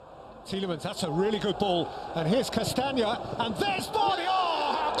Tielemans, that's a really good ball. And here's Castagna, and there's Vardy.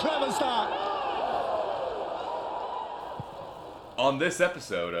 Oh, how clever's that? On this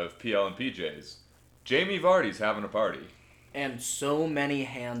episode of PL and PJs, Jamie Vardy's having a party. And so many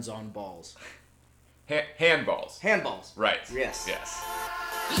hands-on balls. Handballs. Handballs. Right. Yes. Yes.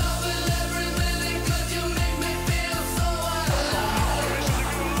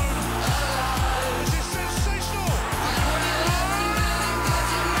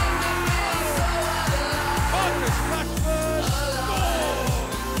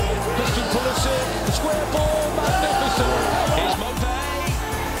 Christian Pulisic, the square ball, magnificent. Here's Mopay.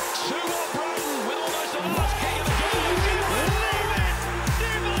 2-1 Brighton with almost the last kick of the game. You believe it?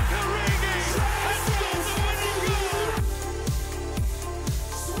 Divock Origi has scored the winning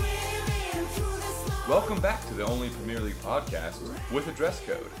goal. Welcome back to the only Premier League podcast with a dress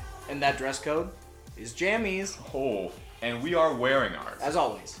code. And that dress code is jammies. Oh, and we are wearing ours. As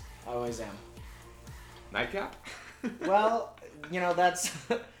always. I always am. Nightcap? Well, you know, that's...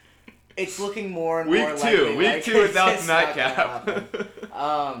 It's looking more and Week more two. likely. Week two without the not gonna nightcap.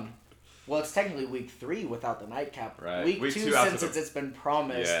 happen. Well, it's technically week 3 without the nightcap. Right. Week Week 2 two after since the- it's been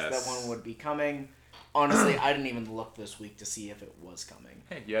promised Yes. that one would be coming. Honestly, I didn't even look this week to see if it was coming.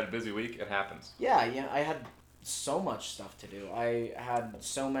 Hey, you had a busy week. It happens. Yeah, I had so much stuff to do. I had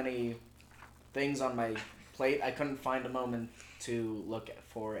so many things on my plate. I couldn't find a moment to look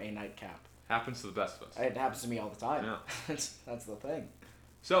for a nightcap. Happens to the best of us. It happens to me all the time. Yeah. That's the thing.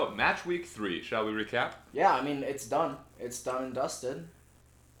 So, match week 3. Shall we recap? Yeah, I mean, it's done. It's done and dusted.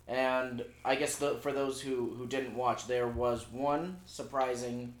 And I guess for those who didn't watch, there was one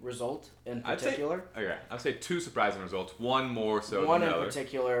surprising result in particular. I'd say 2 surprising results. One more so One than in the other.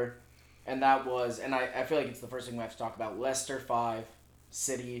 particular, and that was, and I feel like it's the first thing we have to talk about, Leicester 5,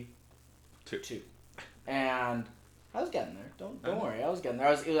 City 2. And I was getting there. Don't worry, I was getting there.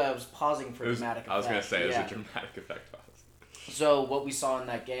 I was pausing for dramatic effect. I was going to say, it was yeah. a dramatic effect pause. So what we saw in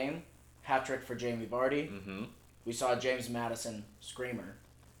that game, hat-trick for Jamie Vardy. Mm-hmm. We saw James Maddison screamer.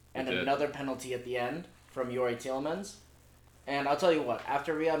 And We did. another penalty at the end from Youri Tielemans. And I'll tell you what,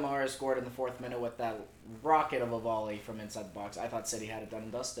 after Riyad Mahrez scored in the 4th minute with that rocket of a volley from inside the box, I thought City had it done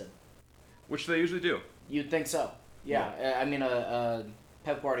and dusted. Which they usually do. You'd think so. Yeah. I mean, a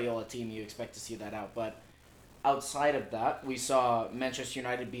Pep Guardiola team, you expect to see that out. But outside of that, we saw Manchester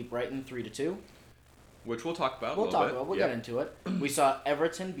United beat Brighton 3-2. Which we'll talk about We'll a little talk bit. about. We'll get into it. We saw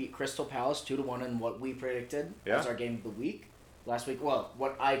Everton beat Crystal Palace 2-1 in what we predicted as our game of the week last week. Well,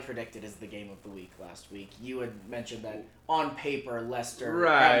 what I predicted is the game of the week last week. You had mentioned that on paper, Leicester,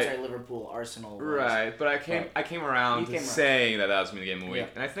 Right. Liverpool, Arsenal. Was, Right, but I came around to saying that was going to be the game of the week.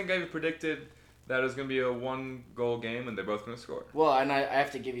 Yeah. And I think I predicted that it was going to be a 1-goal game and they're both going to score. Well, and I have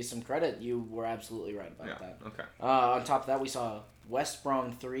to give you some credit. You were absolutely right about that. Okay. On top of that, we saw West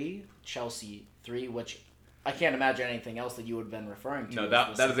Brom 3, Chelsea 3, which I can't imagine anything else that you would have been referring to. No,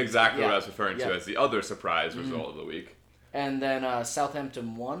 that is exactly what I was referring to Yeah. as the other surprise result of the week. And then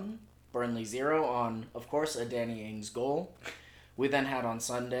Southampton 1, Burnley 0 on, of course, a Danny Ings goal. We then had on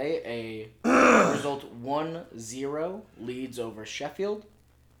Sunday a result 1-0 Leeds over Sheffield.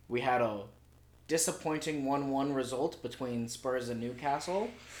 We had a disappointing 1-1 result between Spurs and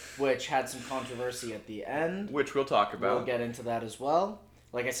Newcastle, which had some controversy at the end. Which we'll talk about. We'll get into that as well.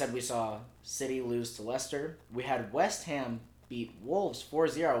 Like I said, we saw City lose to Leicester. We had West Ham beat Wolves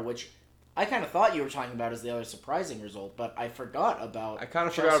 4-0, which I kind of thought you were talking about as the other surprising result, but I forgot about. I kind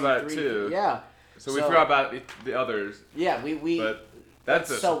of Chelsea forgot about 3. it too. Yeah. So we forgot about the others. Yeah, we. But that's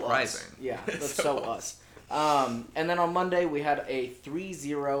so surprising. Us. Yeah, that's so us. And then on Monday we had a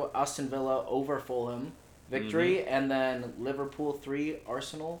 3-0 Aston Villa over Fulham victory, and then Liverpool 3,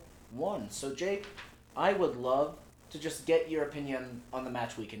 Arsenal 1. So Jake, I would love to just get your opinion on the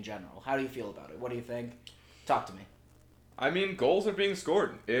match week in general. How do you feel about it? What do you think? Talk to me. I mean, goals are being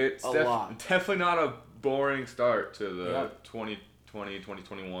scored. It's lot. definitely not a boring start to the Yep.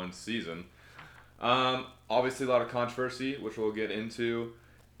 2020-2021 season. Obviously, a lot of controversy, which we'll get into.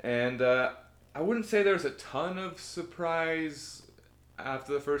 And I wouldn't say there's a ton of surprise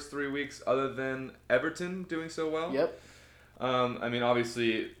after the first 3 weeks other than Everton doing so well. Yep. I mean,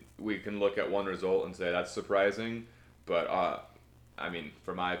 obviously, we can look at one result and say that's surprising. But, I mean,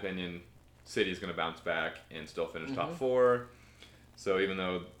 for my opinion, City's going to bounce back and still finish top 4. So even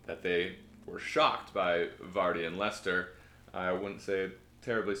though that they were shocked by Vardy and Leicester, I wouldn't say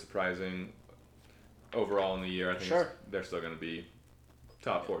terribly surprising overall in the year. I think they're still going to be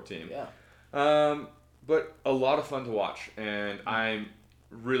top 4 team. Yeah. But a lot of fun to watch, and I'm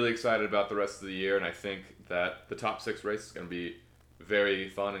really excited about the rest of the year, and I think that the top 6 race is going to be very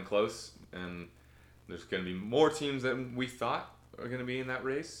fun and close, and there's going to be more teams than we thought are going to be in that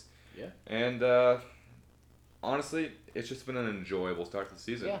race. Yeah. And honestly, it's just been an enjoyable start to the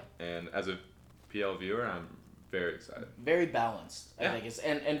season. Yeah. And as a PL viewer, I'm very excited. Very balanced, I Yeah.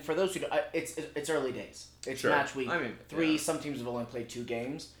 think. And for those who don't, it's early days. It's Sure. match week I mean, 3. yeah. Some teams have only played 2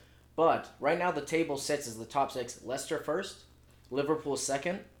 games. But right now the table sits as the top 6. Leicester first, Liverpool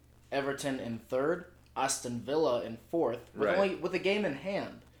second, Everton in third, Aston Villa in fourth, with a game in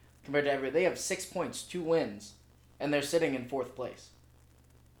hand compared to they have 6 points, 2 wins, and they're sitting in 4th place,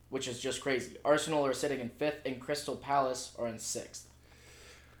 which is just crazy. Arsenal are sitting in 5th, and Crystal Palace are in 6th.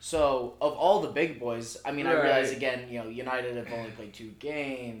 So, of all the big boys, I mean, I realize, Right. again, United have only played 2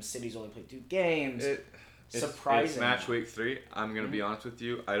 games, City's only played 2 games. It's Surprising. match week 3. I'm going to be honest with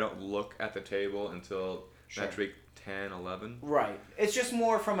you. I don't look at the table until Sure. match week 10, 11. Right. It's just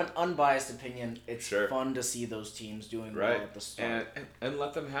more from an unbiased opinion. It's Sure. fun to see those teams doing Right. well at the start. And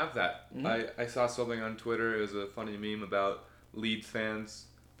let them have that. I saw something on Twitter. It was a funny meme about Leeds fans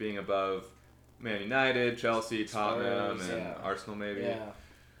being above Man United, Chelsea, Tottenham, Spurs, and yeah. Arsenal maybe. Yeah.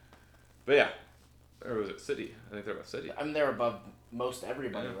 But yeah. Or was it City? I think they're above City. I mean, they're above most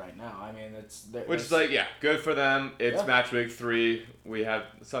everybody Yeah. right now. I mean, Which is like, yeah, good for them. It's Yeah. match week 3. We have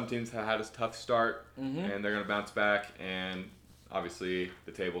some teams have had a tough start, Mhm. and they're going to bounce back. And obviously,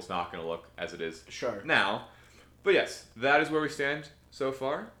 the table's not going to look as it is Sure. now. But yes, that is where we stand so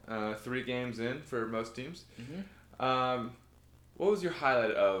far. 3 games in for most teams. What was your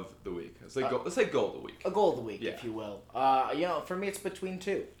highlight of the week? Let's say goal of the week. A goal of the week, Yeah. if you will. For me, it's between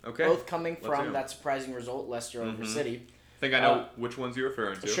 2. Okay. Both coming Let's hear from 'em. that surprising result, Leicester over City. I think I know which ones you're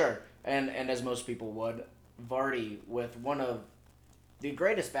referring to. Sure. And as most people would, Vardy with one of the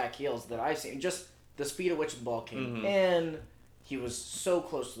greatest back heels that I've seen. Just the speed at which the ball came in. He was so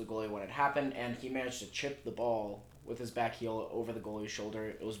close to the goalie when it happened, and he managed to chip the ball with his back heel over the goalie's shoulder.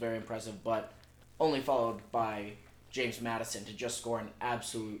 It was very impressive, but only followed by James Maddison to just score an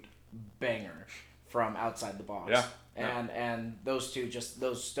absolute banger from outside the box. Yeah. And those two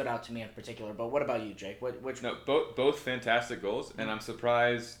those stood out to me in particular. But what about you, Jake? Which No, both fantastic goals, and I'm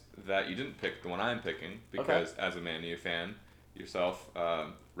surprised that you didn't pick the one I'm picking because as a Man U fan yourself,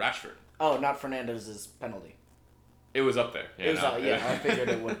 Rashford. Oh, not Fernandez's penalty. It was up there. Yeah, It was, I figured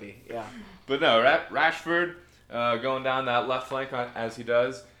it would be. Yeah. But no, Rashford going down that left flank as he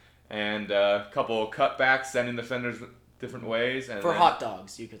does, and a couple cutbacks, sending defenders different ways. And For then hot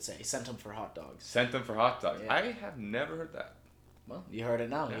dogs, you could say. Sent him for hot dogs. Sent them for hot dogs. Yeah. I have never heard that Well, you heard it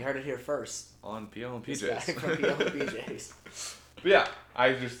now. Yeah. You heard it here first. on PL and This guy PJs. from PL and PJs. But yeah,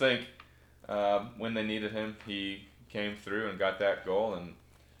 I just think when they needed him, he came through and got that goal, and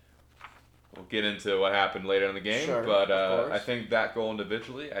we'll get into what happened later in the game. Sure, but of course. I think that goal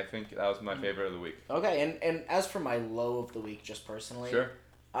individually, I think that was my favorite of the week. Okay, and as for my low of the week, just personally, Sure.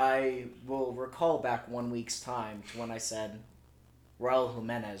 I will recall back 1 week's time to when I said Raul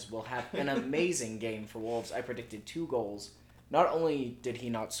Jimenez will have an amazing game for Wolves. I predicted 2 goals. Not only did he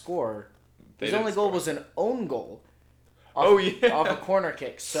not score, They his didn't only goal score. was an own goal. Oh, yeah. Off a corner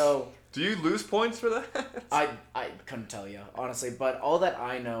kick. So Do you lose points for that? I couldn't tell you, honestly, but all that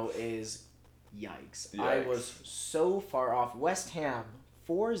I know is yikes. I Yikes. was so far off. West Ham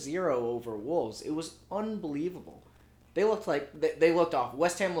 4-0 over Wolves. It was unbelievable. They looked like they looked off.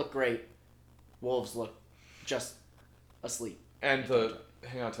 West Ham looked great. Wolves looked just asleep. And to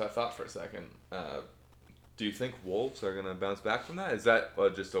hang on to that thought for a second, do you think Wolves are going to bounce back from that? Is that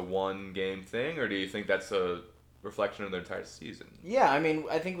just a one-game thing, or do you think that's a reflection of their entire season? Yeah, I mean,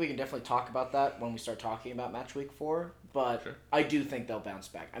 I think we can definitely talk about that when we start talking about match week 4, but Sure. I do think they'll bounce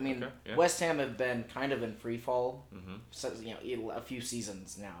back. I mean, Okay, yeah. West Ham have been kind of in free fall Mm-hmm. since, a few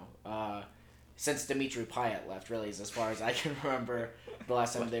seasons now. Since Dimitri Payet left, really, is as far as I can remember the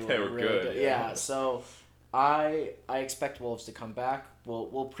last time they were really good, yeah. Yeah, so I expect Wolves to come back.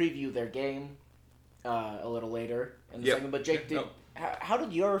 We'll preview their game a little later in the Yep. segment. But Jake, Yeah, how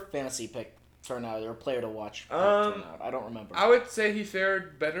did your fantasy pick turn out, or player to watch pick Um, turn out? I don't remember. I would say he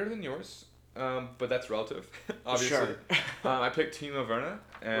fared better than yours, but that's relative, obviously. Sure. I picked Timo Werner,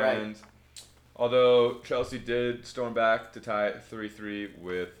 Right. and although Chelsea did storm back to tie it 3-3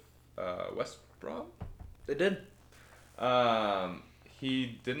 with West Brom, They did.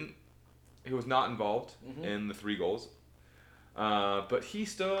 he didn't. He was not involved Mm-hmm. in the 3 goals, but he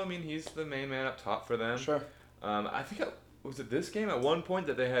still. I mean, he's the main man up top for them. Sure. I think was it this game at one point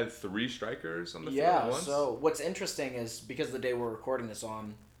that they had 3 strikers on the field Yeah, at once. so what's interesting is because the day we're recording this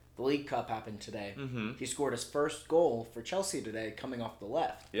on, the League Cup happened today. Mhm. He scored his first goal for Chelsea today coming off the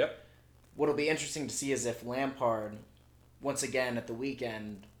left. Yep. What'll be interesting to see is if Lampard, once again at the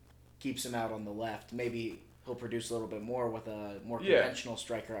weekend, keeps him out on the left. Maybe he'll produce a little bit more with a more Yeah. conventional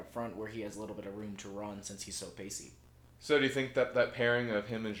striker up front where he has a little bit of room to run since he's so pacey. So do you think that pairing of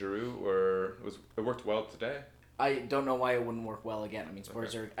him and Giroud it worked well today? I don't know why it wouldn't work well again. I mean,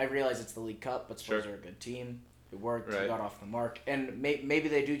 Spurs are... I realize it's the League Cup, but Spurs Sure. are a good team. It worked. Right. He got off the mark. And maybe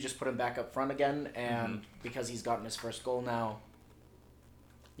they do just put him back up front again, and because he's gotten his first goal now,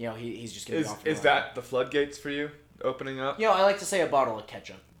 he's just going to be off the Is mark. that the floodgates for you opening up? I like to say a bottle of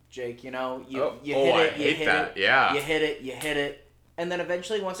ketchup, Jake. You hit it, I you hate hit that. it, Yeah. you hit it, and then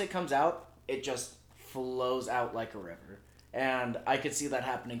eventually once it comes out, it just flows out like a river. And I could see that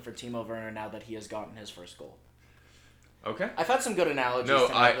happening for Timo Werner now that he has gotten his first goal. Okay. I've had some good analogies No,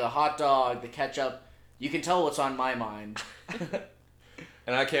 tonight. The hot dog, the ketchup. You can tell what's on my mind.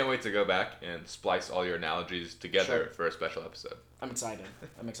 And I can't wait to go back and splice all your analogies together Sure. for a special episode. I'm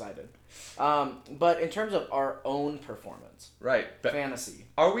excited. But in terms of our own performance, Right. fantasy.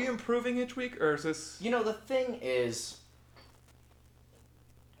 Are we improving each week, or is this... The thing is,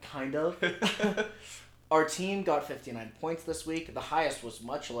 kind of. Our team got 59 points this week. The highest was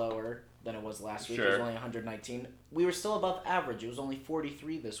much lower than it was last week. It was Sure. only 119. We were still above average. It was only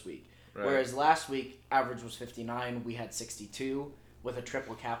 43 this week. Right. Whereas last week, average was 59. We had 62 with a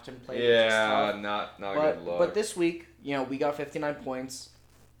triple captain play. Which is Yeah, tough. not a But, good look. but this week, we got 59 points.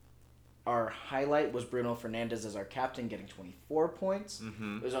 Our highlight was Bruno Fernandes as our captain, getting 24 points.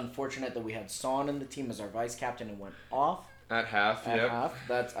 Mm-hmm. It was unfortunate that we had Son in the team as our vice captain and went off At half, at yep. half.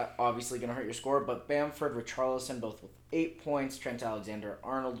 That's obviously going to hurt your score. But Bamford, Richarlison, both with 8 points. Trent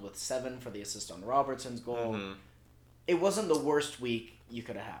Alexander-Arnold with 7 for the assist on Robertson's goal. Mhm. It wasn't the worst week you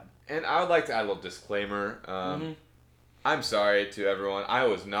could have had. And I would like to add a little disclaimer. I'm sorry to everyone. I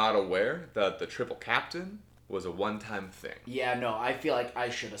was not aware that the triple captain was a one-time thing. Yeah, no, I feel like I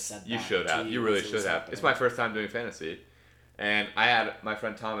should have said that. You should to have. You really as it should was have. happening. It's my first time doing fantasy. And I had my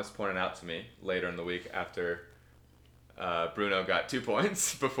friend Thomas pointed out to me later in the week after Bruno got 2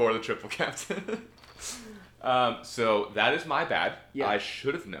 points before the triple captain. So that is my bad. Yeah. I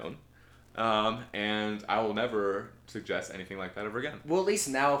should have known. And I will never suggest anything like that ever again. Well, at least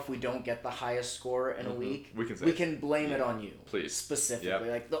now, if we don't get the highest score in a week, We can say we it. can blame it on you. Please. Specifically.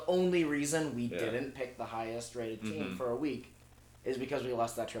 Yep. Like, the only reason we Yeah. didn't pick the highest rated team for a week is because we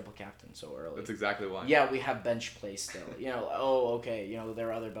lost that triple captain so early. That's exactly why. Yeah, we have bench play still. Okay, there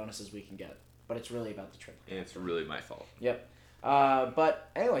are other bonuses we can get. But it's really about the triple. And it's really my fault. Yep. But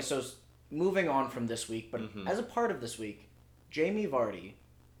anyway, so moving on from this week, but Mm-hmm. as a part of this week, Jamie Vardy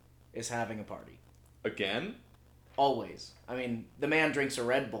is having a party. Again? Always. I mean, the man drinks a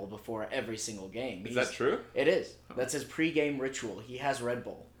Red Bull before every single game. Is that true? It is. That's his pre-game ritual. He has Red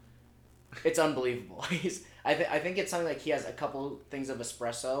Bull. It's unbelievable. I think it's something like he has a couple things of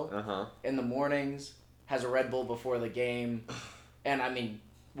espresso Uh-huh. in the mornings, has a Red Bull before the game, and I mean,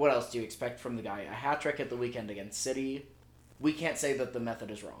 what else do you expect from the guy? A hat-trick at the weekend against City. We can't say that the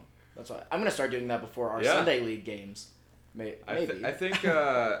method is wrong. That's why I'm gonna start doing that before our Yeah. Sunday League games. Maybe. I think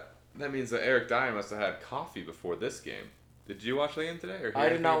that means that Eric Dyer must have had coffee before this game. Did you watch the game today? Or hear I did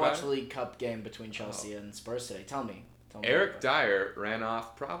anything not about watch it? the League Cup game between Chelsea and Spurs today. Tell me. Eric Dyer ran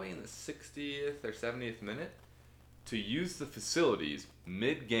off probably in the 60th or 70th minute to use the facilities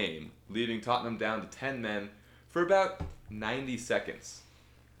mid-game, leaving Tottenham down to 10 men for about 90 seconds.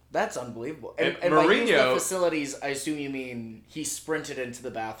 That's unbelievable. And by use the Mourinho- facilities, I assume you mean he sprinted into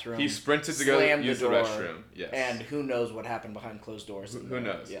the bathroom. He sprinted to go slammed use the door, restroom. Yes. And who knows what happened behind closed doors. Who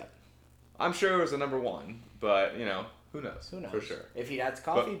knows? Yeah. I'm sure it was a number one, but, who knows? Who knows? For sure. If he'd had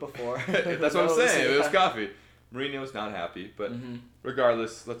coffee before. who That's what I'm knows? saying. It was Yeah. coffee. Mourinho was not happy, but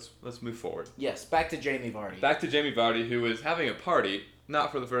regardless, let's move forward. Yes, back to Jamie Vardy. Back to Jamie Vardy, who is having a party,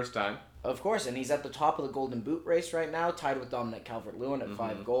 not for the first time. Of course, and he's at the top of the Golden Boot race right now, tied with Dominic Calvert-Lewin at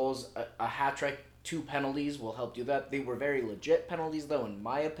 5 goals. A hat-trick, 2 penalties will help do that. They were very legit penalties, though, in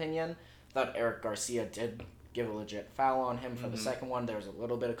my opinion. Thought Eric Garcia did give a legit foul on him for the second one. There was a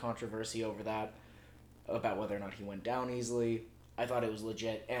little bit of controversy over that, about whether or not he went down easily. I thought it was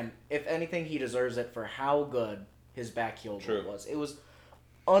legit, and if anything, he deserves it for how good his back heel True. goal was. It was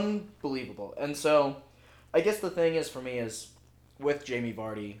unbelievable. And so, I guess the thing is, for me, is with Jamie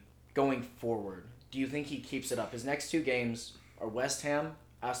Vardy, going forward, do you think he keeps it up? His next 2 games are West Ham,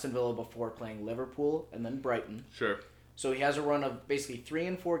 Aston Villa before playing Liverpool, and then Brighton. Sure. So he has a run of basically 3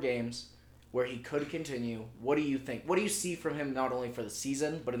 and 4 games where he could continue. What do you think? What do you see from him not only for the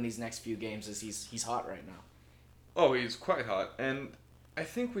season, but in these next few games as he's hot right now? Oh, he's quite hot. And I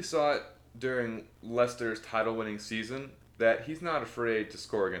think we saw it during Leicester's title-winning season that he's not afraid to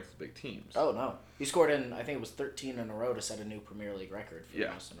score against the big teams. Oh, no. He scored in, I think it was 13 in a row to set a new Premier League record for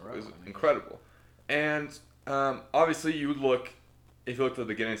Yeah, most in a row. it was I mean, incredible. And obviously, if you looked at the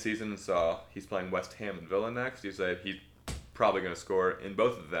beginning of the season and saw he's playing West Ham and Villa next, you said he's probably going to score in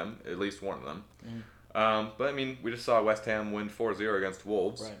both of them, at least one of them. But I mean, we just saw West Ham win 4-0 against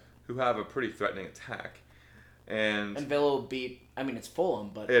Wolves, Right. who have a pretty threatening attack. And Villa beat. I mean, it's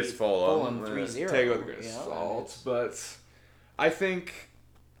Fulham, but it's beat Fulham. 3-0. Take it with a grain of you know, salt. But I think,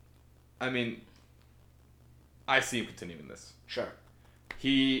 I mean, I see him continuing this. Sure.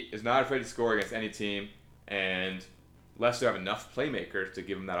 He is not afraid to score against any team, and Leicester have enough playmakers to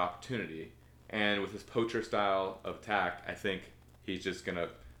give him that opportunity. And with his poacher style of attack, I think he's just going to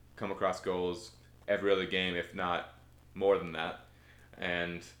come across goals every other game, if not more than that.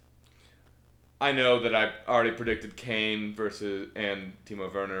 And I know that I've already predicted Kane and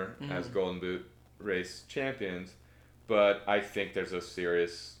Timo Werner as Golden Boot race champions, but I think there's a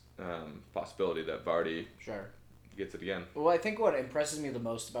serious possibility that Vardy Sure. gets it again. Well, I think what impresses me the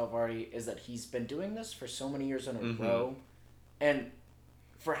most about Vardy is that he's been doing this for so many years in a row, and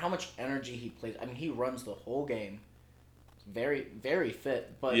for how much energy he plays. I mean, he runs the whole game. Very, very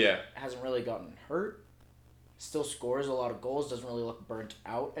fit, but hasn't really gotten hurt. Still scores a lot of goals. Doesn't really look burnt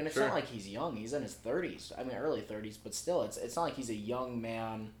out, and it's not like he's young. He's in his 30s. I mean, early 30s, but still, it's not like he's a young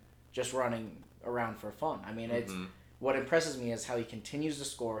man just running around for fun. I mean, it's what impresses me is how he continues to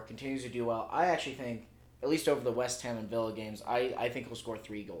score, continues to do well. I actually think, at least over the West Ham and Villa games, I think he'll score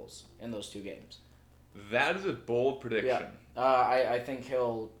 3 goals in those 2 games. That is a bold prediction. Yeah. I think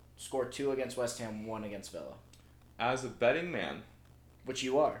he'll score 2 against West Ham, 1 against Villa. As a betting man, Which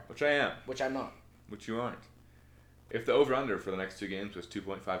you are. which I am, Which I'm not. which you aren't, if the over-under for the next 2 games was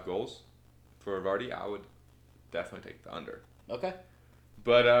 2.5 goals for Vardy, I would definitely take the under. Okay.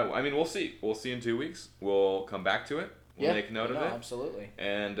 But, I mean, we'll see. We'll see in 2 weeks. We'll come back to it. We'll make note of it. Absolutely.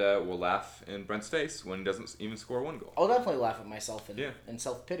 And we'll laugh in Brent's face when he doesn't even score 1 goal. I'll definitely laugh at myself and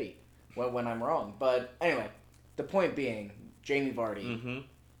self-pity when I'm wrong. But anyway, the point being, Jamie Vardy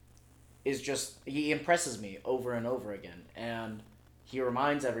is just, he impresses me over and over again. And he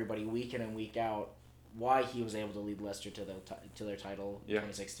reminds everybody week in and week out why he was able to lead Leicester to their title in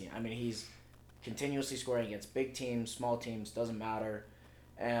 2016. I mean, he's continuously scoring against big teams, small teams, doesn't matter.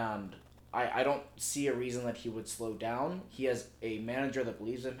 And I don't see a reason that he would slow down. He has a manager that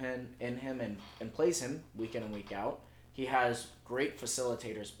believes in him and plays him week in and week out. He has great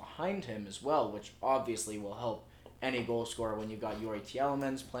facilitators behind him as well, which obviously will help any goal scorer when you've got Yuri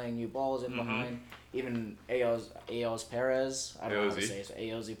Tielemans playing new balls in behind. Even Ayoze Perez. I don't know how to say it.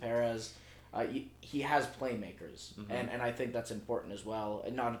 Ayoze Perez. He has playmakers, and I think that's important as well.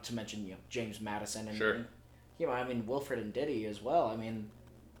 And not to mention James Maddison and I mean Wilfred Ndidi as well. I mean,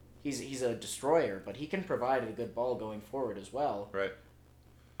 he's a destroyer, but he can provide a good ball going forward as well. Right.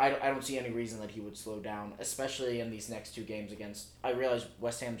 I don't see any reason that he would slow down, especially in these next 2 games against. I realize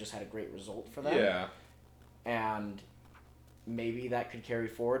West Ham just had a great result for them. Yeah. And maybe that could carry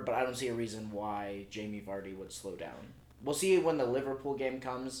forward, but I don't see a reason why Jamie Vardy would slow down. We'll see when the Liverpool game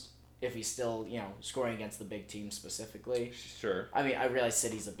comes, if he's still, scoring against the big team specifically. Sure. I mean, I realize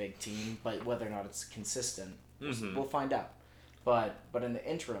City's a big team, but whether or not it's consistent, we'll find out. But in the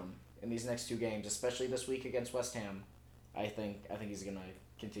interim, in these next 2 games, especially this week against West Ham, I think he's going to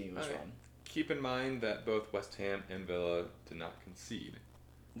continue his run. Keep in mind that both West Ham and Villa did not concede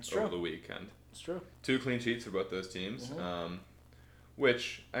over the weekend. It's true. 2 clean sheets for both those teams,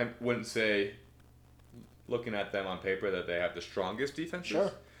 which I wouldn't say, looking at them on paper, that they have the strongest defenses.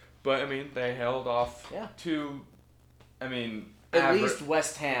 Sure. But, I mean, they held off at least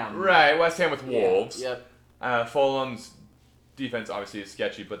West Ham. Right, West Ham with Wolves. Yep. Fulham's defense obviously is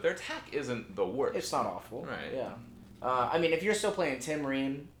sketchy, but their attack isn't the worst. It's not awful. Right. Yeah. I mean, if you're still playing Tim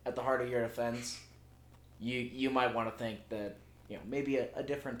Ream at the heart of your defense, you might want to think that maybe a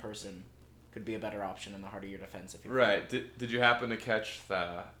different person could be a better option in the heart of your defense. If you're right. Did you happen to catch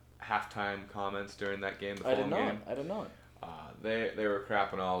the halftime comments during that game, the Fulham game? I did not. They were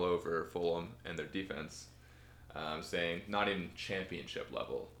crapping all over Fulham and their defense, saying not even championship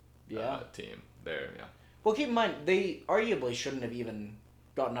level team. Well, keep in mind, they arguably shouldn't have even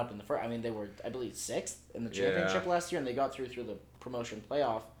gotten up in the first. I mean, they were, I believe, 6th in the championship last year, and they got through the promotion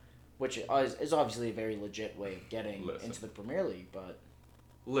playoff, which is obviously a very legit way of getting into the Premier League. But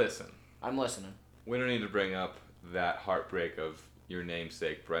listen, I'm listening. We don't need to bring up that heartbreak of your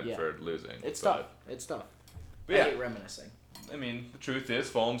namesake Brentford losing. It's tough. It's tough. But I hate reminiscing. I mean, the truth is,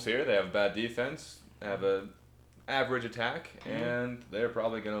 Fulham's here. They have a bad defense, have an average attack, and they're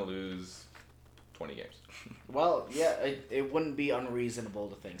probably going to lose 20 games. Well, yeah, it wouldn't be unreasonable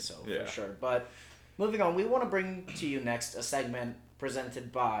to think so, for sure. But moving on, we want to bring to you next a segment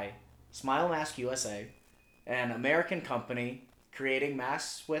presented by Smile Mask USA, an American company creating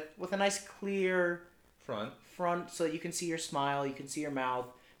masks with a nice clear front so that you can see your smile, you can see your mouth.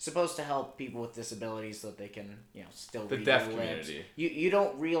 supposed to help people with disabilities so that they can, still The read deaf their lips. community. You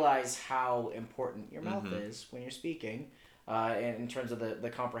don't realize how important your mouth Mhm. is when you're speaking, in terms of the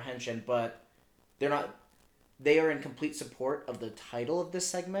comprehension, but they are in complete support of the title of this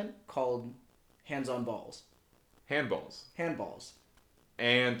segment called Hands on Balls. Handballs. Handballs.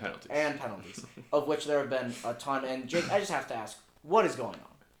 And penalties. And penalties, of which there have been a ton. And Jake, I just have to ask, what is going on?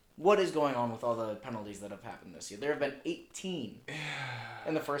 What is going on with all the penalties that have happened this year? There have been 18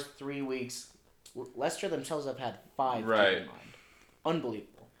 in the first 3 weeks. Leicester themselves have had 5 Right. keep in mind.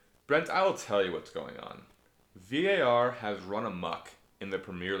 Unbelievable. Brent, I will tell you what's going on. VAR has run amok in the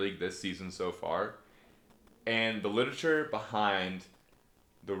Premier League this season so far, and the literature behind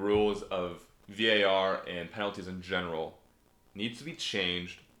the rules of VAR and penalties in general needs to be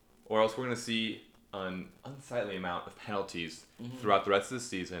changed, or else we're going to see an unsightly amount of penalties throughout the rest of the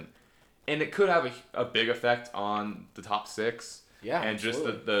season. And it could have a big effect on the top 6 Yeah, and just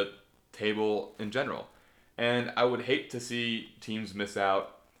absolutely. the table in general. And I would hate to see teams miss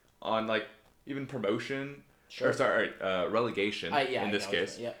out on, like, even promotion, Sure. relegation Yeah, in this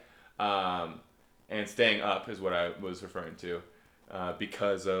case. Yeah. And staying up is what I was referring to,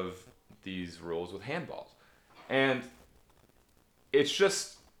 because of these rules with handballs. And it's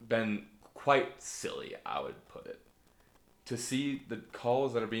just been quite silly, I would put it, to see the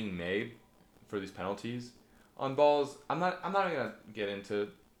calls that are being made for these penalties on balls. I'm not gonna get into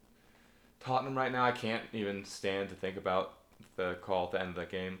Tottenham right now. I can't even stand to think about the call at the end of that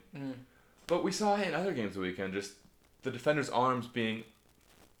game. But we saw in other games the weekend, just the defender's arms being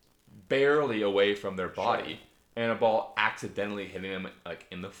barely away from their body, and a ball accidentally hitting them, like,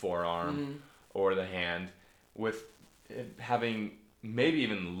 in the forearm or the hand, with it having maybe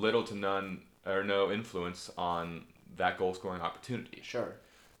even little to none or no influence on that goal scoring opportunity. Sure.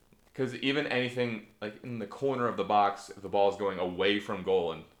 Because even anything like in the corner of the box, if the ball is going away from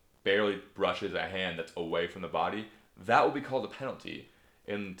goal and barely brushes a hand that's away from the body, that will be called a penalty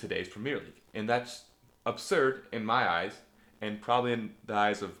in today's Premier League. And that's absurd in my eyes, and probably in the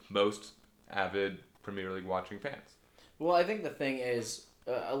eyes of most avid Premier League watching fans. Well, I think the thing is,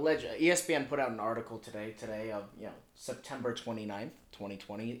 ESPN put out an article today of, September 29th,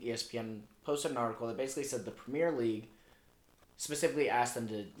 2020. ESPN posted an article that basically said the Premier League specifically asked them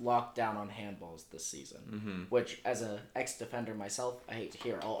to lock down on handballs this season, which, as an ex-defender myself, I hate to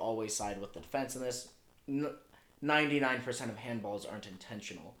hear. I'll always side with the defense in this. 99% of handballs aren't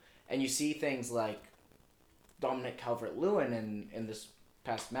intentional. And you see things like Dominic Calvert-Lewin in this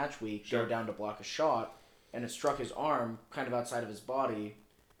past match week go down to block a shot, and it struck his arm kind of outside of his body,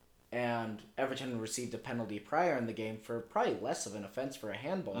 and Everton received a penalty prior in the game for probably less of an offense for a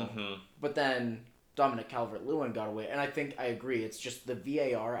handball. But then Dominic Calvert-Lewin got away, and I think I agree. It's just the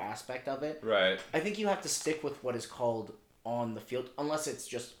VAR aspect of it. Right. I think you have to stick with what is called on the field, unless it's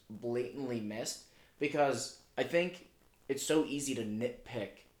just blatantly missed, because I think it's so easy to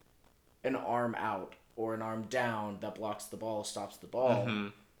nitpick an arm out or an arm down that blocks the ball, stops the ball.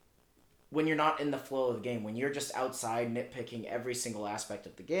 When you're not in the flow of the game, when you're just outside nitpicking every single aspect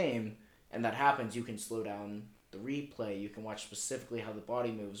of the game, and that happens, you can slow down the replay. You can watch specifically how the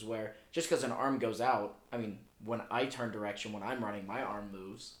body moves, where just because an arm goes out, I mean, when I turn direction, when I'm running, my arm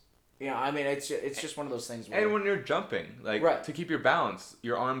moves. I mean, it's just one of those things where... And when you're jumping, like, Right. to keep your balance,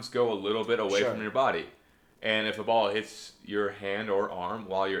 your arms go a little bit away Sure. from your body. And if a ball hits your hand or arm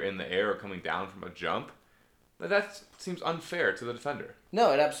while you're in the air or coming down from a jump, that seems unfair to the defender.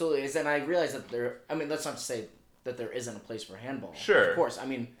 No, it absolutely is, and I realize that that's not to say that there isn't a place for handball. Sure. Of course, I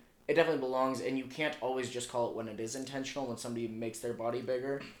mean, it definitely belongs, and you can't always just call it when it is intentional, when somebody makes their body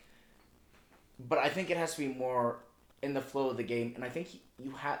bigger. But I think it has to be more in the flow of the game, and I think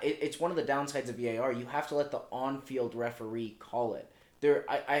it's one of the downsides of VAR. You have to let the on-field referee call it.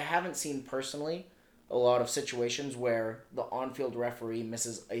 I haven't seen personally a lot of situations where the on-field referee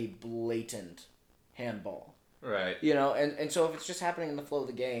misses a blatant handball. Right. And so if it's just happening in the flow of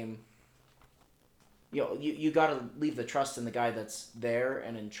the game, you got to leave the trust in the guy that's there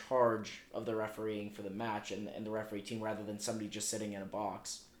and in charge of the refereeing for the match and the referee team, rather than somebody just sitting in a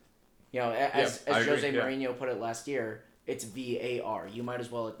box. As I agree, Jose Mourinho put it last year, it's VAR. You might as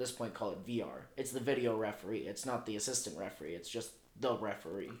well at this point call it VR. It's the video referee. It's not the assistant referee. It's just the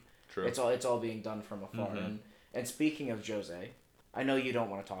referee. True. It's all being done from afar. And speaking of Jose, I know you don't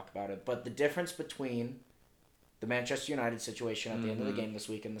want to talk about it, but the difference between the Manchester United situation at the end of the game this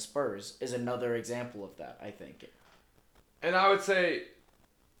week and the Spurs is another example of that, I think. And I would say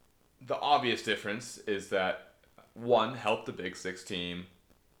the obvious difference is that one helped the Big Six team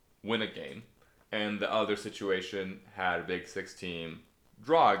win a game, and the other situation had a Big Six team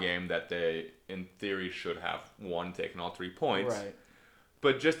draw a game that they, in theory, should have won, taken all 3 points. Right.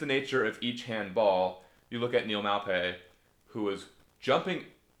 But just the nature of each handball, you look at Neil Maupay, who was jumping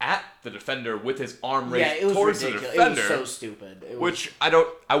at the defender with his arm raised it was towards ridiculous. the defender. It was so stupid. Which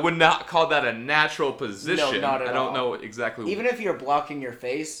I would not call that a natural position. No, not at I don't all. know exactly. Even if you're blocking your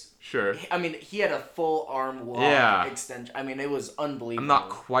face, Sure. I mean, he had a full arm lock Yeah. extension. I mean, it was unbelievable. I'm not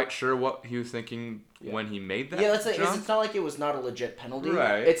quite sure what he was thinking when he made that that's like, jump. it's not like it was not a legit penalty.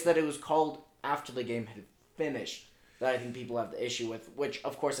 Right. It's that it was called after the game had finished that I think people have the issue with, which,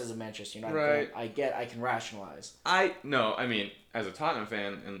 of course, as a Manchester United fan, I can rationalize. I mean, as a Tottenham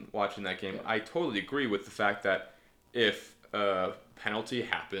fan and watching that game, I totally agree with the fact that if a penalty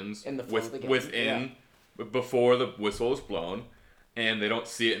happens In the flow of the game, before the whistle is blown, and they don't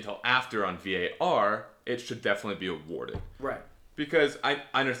see it until after on VAR, it should definitely be awarded. Right. Because I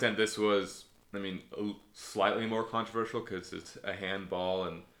understand this was, slightly more controversial because it's a handball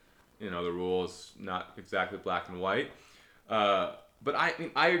and, the rule is not exactly black and white. But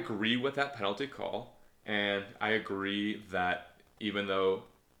I agree with that penalty call, and I agree that even though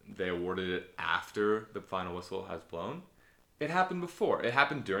they awarded it after the final whistle has blown, it happened before. It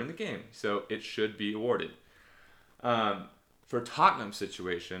happened during the game, so it should be awarded. For Tottenham's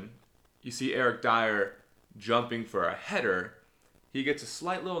situation, you see Eric Dyer jumping for a header. He gets a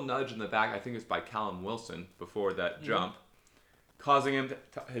slight little nudge in the back, I think it's by Callum Wilson, before that jump, causing him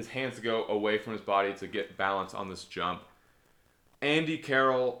his hands to go away from his body to get balance on this jump. Andy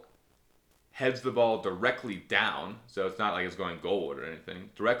Carroll heads the ball directly down, so it's not like it's going goalward or anything,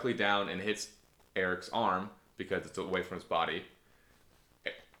 directly down and hits Eric's arm because it's away from his body.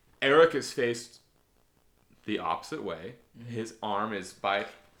 Eric is faced the opposite way. His arm is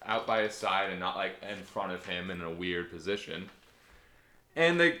out by his side and not like in front of him in a weird position.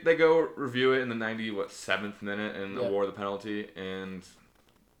 And they go review it in the 97th minute and award the penalty, and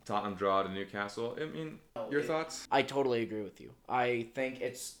Tottenham draw to Newcastle. Your thoughts? I totally agree with you. I think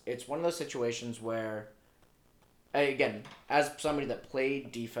it's one of those situations where, again, as somebody that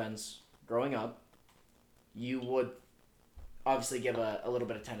played defense growing up, you would obviously give a little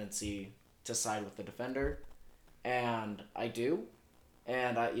bit of tendency to side with the defender, and I do,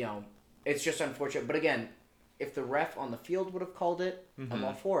 and it's just unfortunate. But again, if the ref on the field would have called it, I'm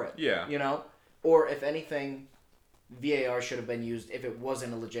all for it. Yeah. Or if anything, VAR should have been used if it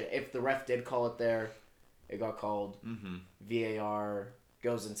wasn't a legit. If the ref did call it there, it got called. VAR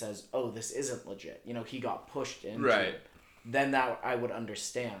goes and says, "Oh, this isn't legit." He got pushed into it. Then that I would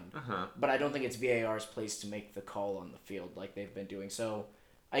understand. But I don't think it's VAR's place to make the call on the field like they've been doing. So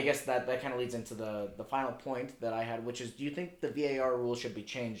I guess that kind of leads into the final point that I had, which is, do you think the VAR rule should be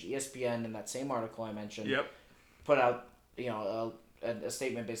changed? ESPN, in that same article I mentioned, put out a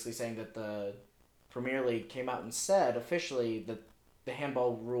statement basically saying that the Premier League came out and said officially that the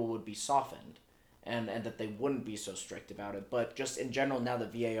handball rule would be softened and that they wouldn't be so strict about it. But just in general, now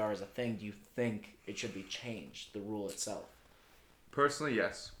that VAR is a thing, do you think it should be changed, the rule itself? Personally,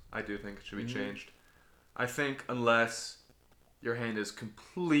 yes. I do think it should be changed. I think unless your hand is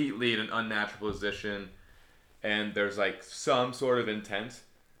completely in an unnatural position and there's like some sort of intent,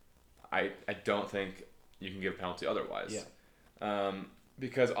 I don't think you can give a penalty otherwise.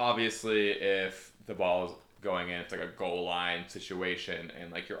 Because obviously if the ball is going in, it's like a goal line situation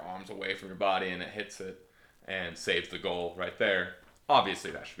and like your arm's away from your body and it hits it and saves the goal right there,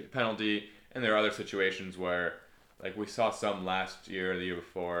 obviously that should be a penalty. And there are other situations where, like we saw some last year or the year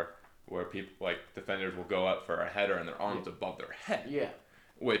before, where people, like defenders will go up for a header and their arm's above their head.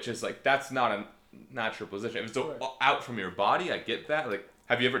 Which is like, that's not a natural position. If it's out from your body, I get that. Like,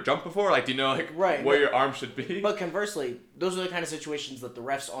 have you ever jumped before? Like, do you know where your arm should be? But conversely, those are the kind of situations that the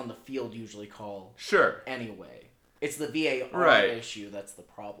refs on the field usually call. Anyway, it's the VAR issue that's the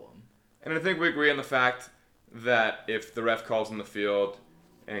problem. And I think we agree on the fact that if the ref calls in the field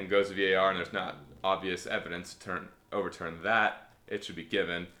and goes to VAR and there's not obvious evidence to overturn that, it should be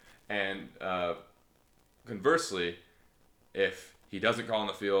given. And conversely, if he doesn't call in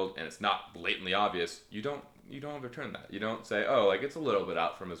the field and it's not blatantly obvious, you don't overturn that. You don't say, oh, like it's a little bit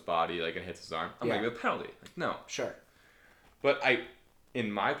out from his body, like it hits his arm, I'm gonna give a penalty. Like, no. But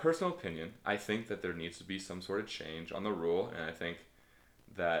in my personal opinion, I think that there needs to be some sort of change on the rule, and I think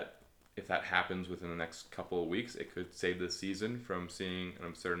that if that happens within the next couple of weeks, it could save the season from seeing an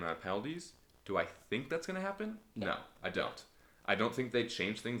absurd amount of penalties. Do I think that's going to happen? No, I don't. I don't think they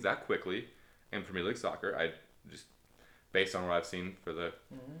change things that quickly in Premier League soccer. I just, based on what I've seen for the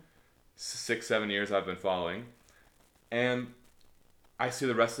 6-7 years I've been following, and I see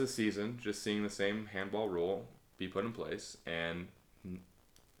the rest of the season just seeing the same handball rule be put in place, and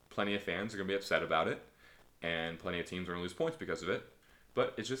plenty of fans are going to be upset about it, and plenty of teams are going to lose points because of it,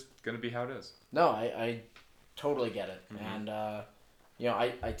 but it's just going to be how it is. No, I totally get it. And,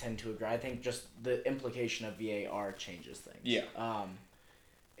 I tend to agree. I think just the implication of VAR changes things. Yeah.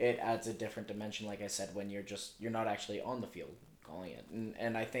 It adds a different dimension, like I said, when you're not actually on the field calling it.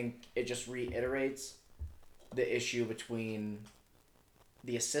 And I think it just reiterates the issue between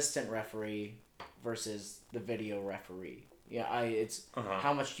the assistant referee versus the video referee. It's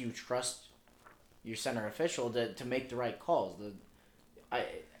how much do you trust your center official to make the right calls.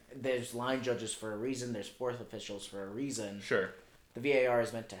 There's line judges for a reason. There's fourth officials for a reason. Sure. The VAR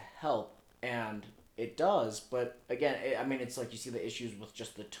is meant to help, and it does. But again, it's like you see the issues with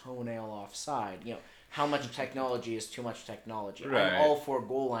just the toenail offside. How much technology is too much technology. Right. I'm all for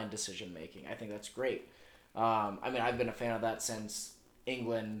goal line decision making. I think that's great. I've been a fan of that since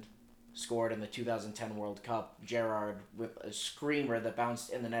England scored in the 2010 World Cup. Gerrard with a screamer that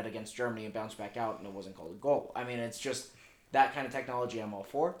bounced in the net against Germany and bounced back out, and it wasn't called a goal. It's just that kind of technology I'm all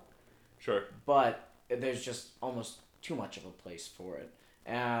for. Sure. But there's just almost too much of a place for it.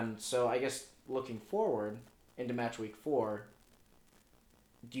 And so I guess looking forward into match week 4,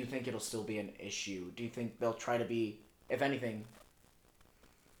 do you think it'll still be an issue? Do you think they'll try to be, if anything,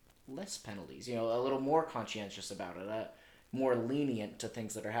 less penalties? A little more conscientious about it, more lenient to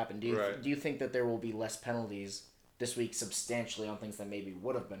things that are happening. Do you think that there will be less penalties this week substantially on things that maybe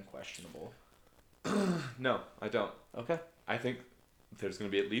would have been questionable? No, I don't. Okay. I think there's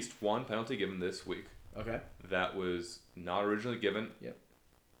going to be at least one penalty given this week. Okay. That was not originally given Yep.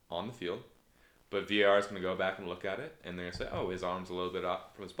 on the field. But VAR is going to go back and look at it, and they're going to say, oh, his arm's a little bit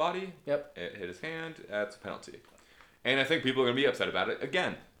off from his body. Yep. It hit his hand. That's a penalty. And I think people are going to be upset about it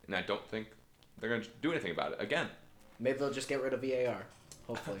again. And I don't think they're going to do anything about it again. Maybe they'll just get rid of VAR.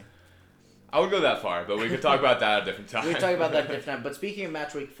 Hopefully. I wouldn't go that far, but we could talk about that at a different time. We can talk about that different time. But speaking of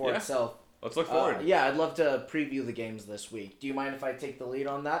match week 4 itself, let's look forward. I'd love to preview the games this week. Do you mind if I take the lead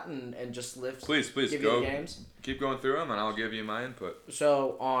on that and just Please give go. You the games? Keep going through them, and I'll give you my input.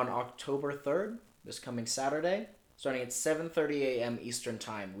 So on October 3rd, this coming Saturday, starting at 7:30 a.m. Eastern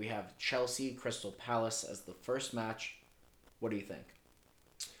Time, we have Chelsea Crystal Palace as the first match. What do you think?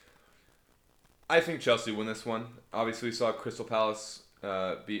 I think Chelsea win this one. Obviously, we saw Crystal Palace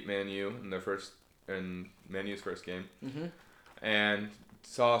beat Man U in Man U's first game, and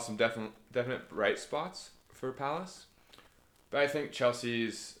saw some definite bright spots for Palace. But I think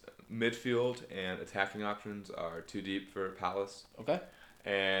Chelsea's midfield and attacking options are too deep for Palace. Okay.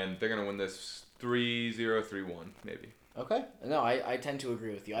 And they're gonna win this 3-0, 3-1, maybe. Okay. No, I tend to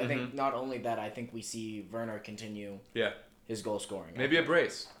agree with you. I think not only that, I think we see Werner continue his goal scoring. Maybe a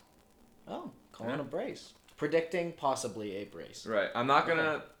brace. Oh, calling a brace. Predicting possibly a brace. Right. I'm not going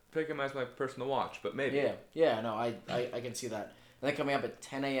to pick him as my person to watch, but maybe. Yeah, no, I can see that. And then coming up at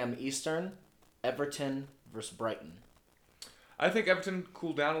 10 a.m. Eastern, Everton versus Brighton. I think Everton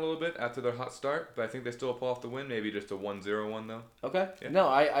cooled down a little bit after their hot start, but I think they still pull off the win. Maybe just a 1-0 though. Okay. Yeah. No,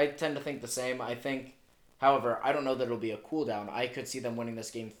 I tend to think the same. I think, however, I don't know that it'll be a cool down. I could see them winning this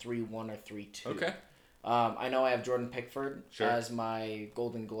game 3-1 or 3-2. Okay. I know I have Jordan Pickford as my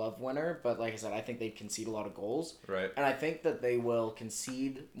Golden Glove winner, but like I said, I think they concede a lot of goals. Right. And I think that they will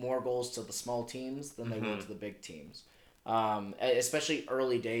concede more goals to the small teams than they will to the big teams. Especially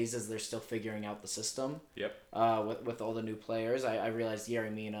early days as they're still figuring out the system. Yep. With all the new players, I realized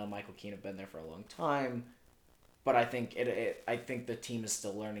Yerry Mina, Michael Keane have been there for a long time, but I think I think the team is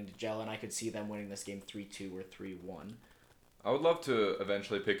still learning to gel, and I could see them winning this game 3-2 or 3-1. I would love to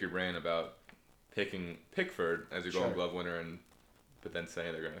eventually pick your brain about picking Pickford as your Golden Glove winner, but then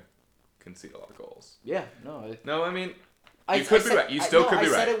saying they're gonna concede a lot of goals. Yeah. No. No, I mean, you could be right. You still could be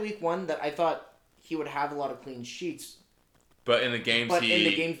right. I said at week 1 that I thought he would have a lot of clean sheets. But in the games in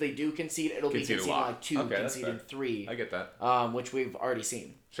the games they do concede, it'll be conceding like 2, okay, conceding 3. I get that. Which we've already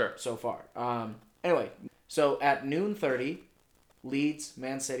seen. Sure. So far. Anyway, so at 12:30, Leeds,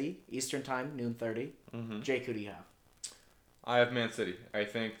 Man City, Eastern Time, 12:30. Jake, who do you have? I have Man City. I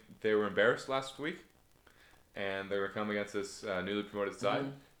think they were embarrassed last week, and they're going to come against this newly promoted side,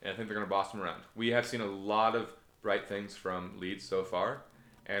 and I think they're going to boss them around. We have seen a lot of bright things from Leeds so far,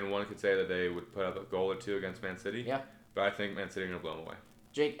 and one could say that they would put up a goal or 2 against Man City. Yeah. But I think Man City are going to blow them away.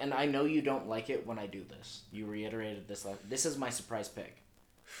 Jake, and I know you don't like it when I do this. You reiterated this. This is my surprise pick.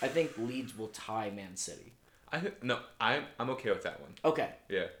 I think Leeds will tie Man City. I'm okay with that one. Okay.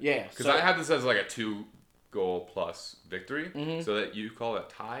 Yeah. Yeah. Because I have this as like a 2-goal plus victory, so that you call it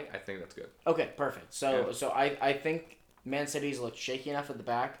a tie. I think that's good. Okay, perfect. So I think Man City's look shaky enough at the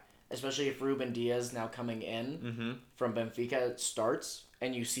back, especially if Ruben Diaz now coming in from Benfica starts,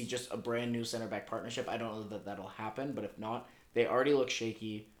 and you see just a brand new center back partnership. I don't know that that'll happen, but if not, they already look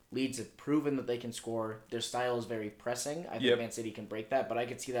shaky. Leeds have proven that they can score. Their style is very pressing. I think Man City can break that, but I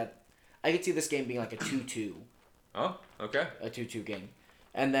could see this game being like a 2-2 Oh, okay. A 2-2 game.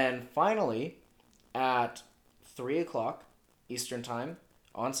 And then finally, at 3 o'clock Eastern Time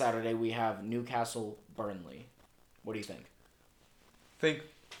on Saturday, we have Newcastle-Burnley. What do you think? Think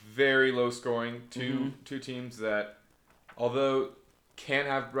very low scoring. Two teams that, although can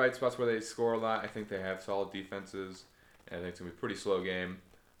have bright spots where they score a lot, I think they have solid defenses, and I think it's going to be a pretty slow game.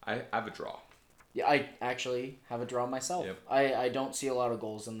 I have a draw. Yeah, I actually have a draw myself. Yep. I don't see a lot of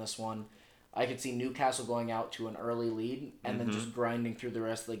goals in this one. I could see Newcastle going out to an early lead and then just grinding through the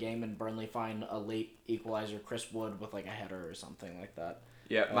rest of the game, and Burnley find a late equalizer, Chris Wood with like a header or something like that.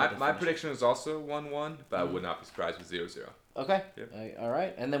 Yeah, to my finish. prediction is also 1-1, but I would not be surprised with 0-0. Okay. Yep. All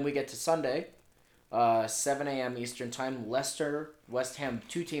right. And then we get to Sunday, 7 a.m. Eastern Time. Leicester, West Ham,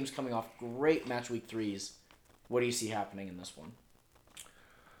 two teams coming off great match week 3s. What do you see happening in this one?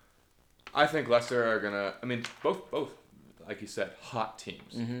 I think Leicester are gonna. I mean, both, like you said, hot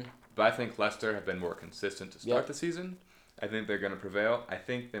teams. But I think Leicester have been more consistent to start the season. I think they're gonna prevail. I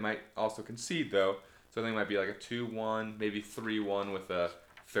think they might also concede though, so I think it might be like a 2-1, maybe 3-1 with a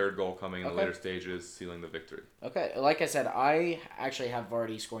third goal coming in the later stages, sealing the victory. Okay, like I said, I actually have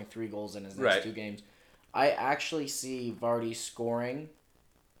Vardy scoring 3 goals in his next 2 games. I actually see Vardy scoring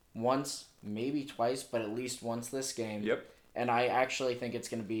once, maybe twice, but at least once this game. Yep. And I actually think it's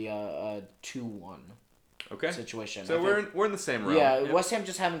going to be a 2-1 situation. So we're in the same realm. Yeah, Yep. West Ham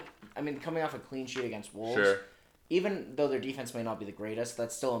just haven't. I mean, coming off a clean sheet against Wolves. Sure. Even though their defense may not be the greatest,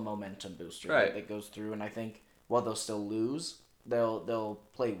 that's still a momentum booster that goes through. And I think while they'll still lose, they'll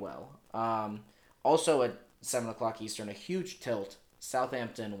play well. Also at 7 o'clock Eastern, a huge tilt: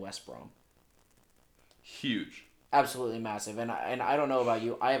 Southampton, West Brom. Huge. Absolutely massive. And I don't know about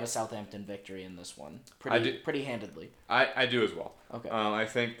you, I have a Southampton victory in this one. Pretty handedly. I do as well. Okay. I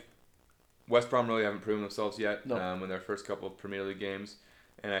think West Brom really haven't proven themselves yet No. in their first couple of Premier League games.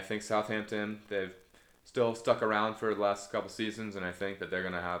 And I think Southampton, they've still stuck around for the last couple seasons, and I think that they're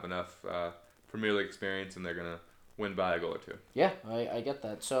going to have enough Premier League experience, and they're going to win by a goal or two. Yeah, I get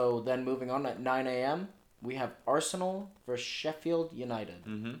that. So then moving on at 9 a.m., we have Arsenal versus Sheffield United.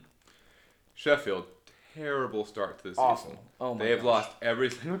 Mm-hmm. Sheffield, terrible start to the Awful. season. Oh my They have gosh. lost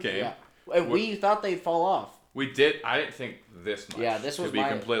every single game. Yeah. And we thought they'd fall off. We did. I didn't think this much. Yeah, this was to be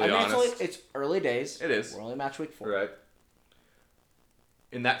completely It's, honest. it's early days. It is. We're only match week 4. Right.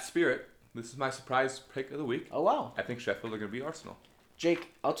 In that spirit, this is my surprise pick of the week. Oh, wow. I think Sheffield are going to beat Arsenal. Jake,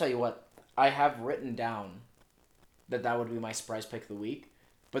 I'll tell you what. I have written down that would be my surprise pick of the week.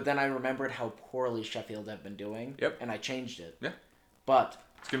 But then I remembered how poorly Sheffield have been doing. Yep. And I changed it. Yeah. But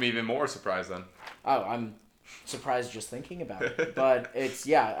It's going to be even more surprise then. oh, I'm surprised just thinking about it. But it's,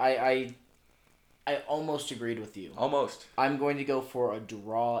 yeah, I almost agreed with you. Almost. I'm going to go for a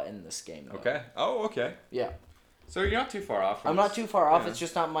draw in this game, though. Okay. Oh, okay. Yeah. So you're not too far off. I'm not too far off. Yeah. It's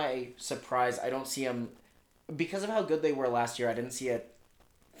just not my surprise. I don't see them... Because of how good they were last year, I didn't see it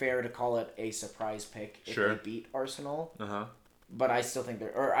fair to call it a surprise pick if Sure. they beat Arsenal. Uh-huh. But I still think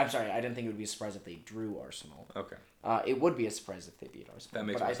they're... Or, I'm sorry, I didn't think it would be a surprise if they drew Arsenal. Okay. It would be a surprise if they beat Arsenal. That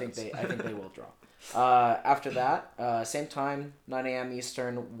makes but more I think sense. I think they will draw. After that, same time, 9 a.m.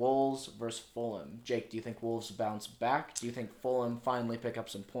 Eastern, Wolves versus Fulham. Jake, do you think Wolves bounce back? Do you think Fulham finally pick up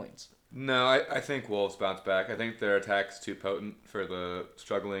some points? No, I think Wolves bounce back. I think their attack's too potent for the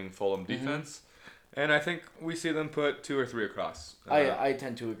struggling Fulham defense. And I think we see them put 2 or 3 across. I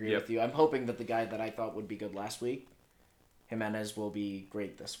tend to agree Yep. with you. I'm hoping that the guy that I thought would be good last week, Jimenez, will be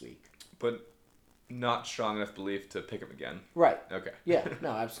great this week. But not strong enough belief to pick him again. Right. Okay. Yeah, no,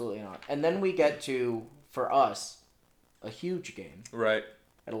 absolutely not. And then we get to, for us, a huge game. Right.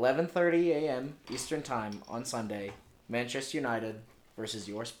 At 11:30 a.m. Eastern Time on Sunday, Manchester United versus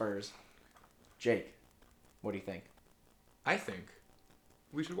your Spurs. Jake, what do you think? I think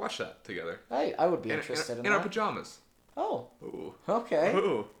we should watch that together. I would be interested in our that. pajamas. Oh, Ooh. okay.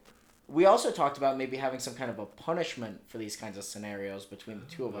 Ooh. We also talked about maybe having some kind of a punishment for these kinds of scenarios between the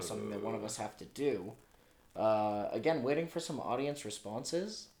two of us, something that one of us have to do. Again, waiting for some audience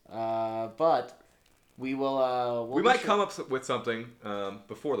responses. But we will... We might come up with something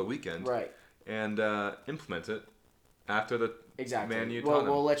before the weekend. Right. And implement it after the Exactly. Man U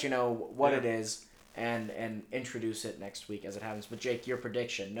We'll let you know what it is and introduce it next week as it happens. But Jake, your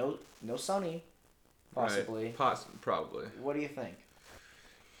prediction. No Sonny, possibly. Right. Probably. What do you think?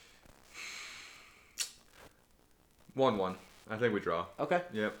 1-1. I think we draw. Okay.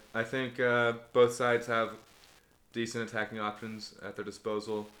 Yep. I think both sides have decent attacking options at their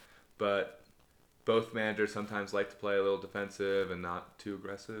disposal, but both managers sometimes like to play a little defensive and not too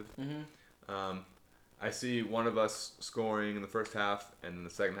aggressive. Mm-hmm. I see one of us scoring in the first half and in the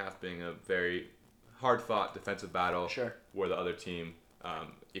second half being a very hard-fought defensive battle Sure. where the other team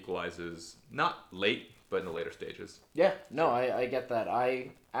equalizes not late, but in the later stages. Yeah, no, I get that.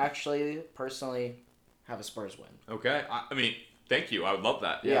 I actually, personally, have a Spurs win. Okay, I mean, thank you. I would love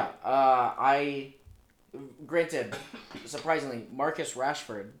that. Yeah. Granted, surprisingly, Marcus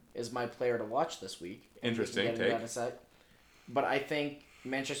Rashford is my player to watch this week. And we can Interesting get into take. that in a sec. But I think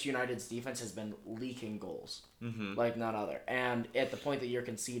Manchester United's defense has been leaking goals like none other. And at the point that you're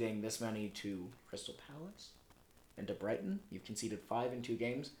conceding this many to Crystal Palace and to Brighton, you've conceded 5 in 2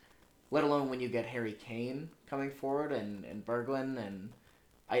 games, let alone when you get Harry Kane coming forward and Bergwijn. And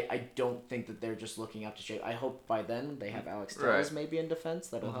I don't think that they're just looking up to shape. I hope by then they have Alex Telles Right. maybe in defense.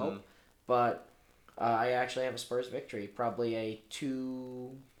 That'll help. But I actually have a Spurs victory. Probably a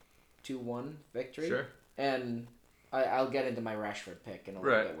 2-1 victory. Sure. And I'll get into my Rashford pick in a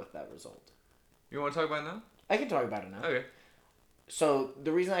little bit with that result. You want to talk about it now? I can talk about it now. Okay. So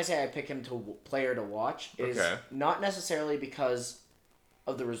the reason I say I pick him to player to watch is Okay. not necessarily because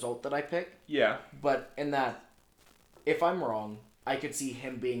of the result that I pick, Yeah. but in that if I'm wrong, I could see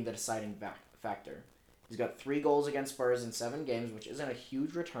him being the deciding factor. He's got 3 goals against Spurs in 7 games, which isn't a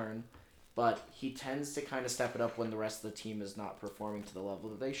huge return, but he tends to kind of step it up when the rest of the team is not performing to the level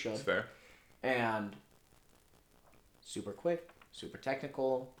that they should. That's fair. And super quick, super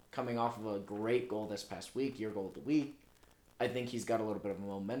technical, coming off of a great goal this past week, your goal of the week. I think he's got a little bit of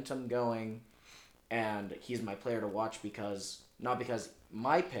momentum going, and he's my player to watch because, not because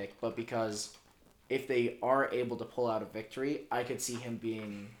my pick, but because if they are able to pull out a victory, I could see him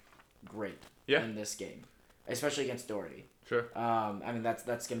being great in this game, especially against Doherty. Sure. I mean, that's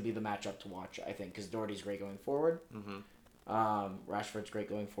going to be the matchup to watch, I think, because Doherty's great going forward. Rashford's great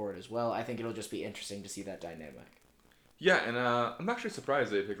going forward as well. I think it'll just be interesting to see that dynamic. Yeah, and I'm actually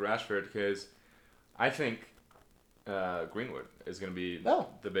surprised they picked Rashford because I think Greenwood is going to be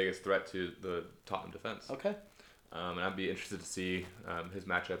the biggest threat to the Tottenham defense. Okay. And I'd be interested to see his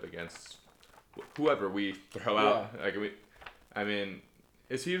matchup against whoever we throw out. Like I mean,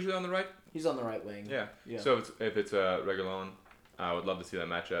 is he usually on the right? He's on the right wing. Yeah. Yeah. So if it's Reguilón, I would love to see that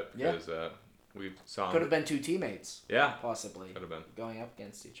matchup because we saw him. Could have been 2 teammates. Yeah. Possibly. Could have been. Going up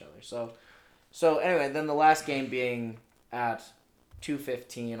against each other. So anyway, then the last game being at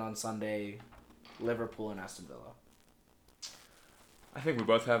 2:15 on Sunday, Liverpool and Aston Villa. I think we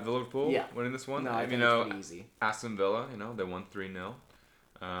both have the Liverpool winning this one. No, I think it's pretty easy. Aston Villa, they won 3-0.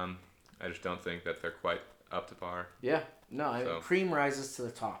 I just don't think that they're quite up to par. Yeah. No, cream rises to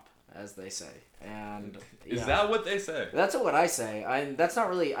the top, as they say. And is that what they say? That's what I say. That's not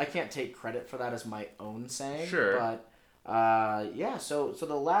really. I can't take credit for that as my own saying. Sure. But yeah. So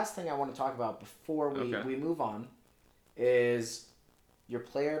the last thing I want to talk about before we move on is your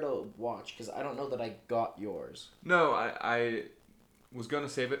player to watch, because I don't know that I got yours. No, I was gonna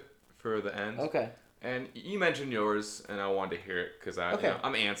save it for the end. Okay. And you mentioned yours, and I wanted to hear it because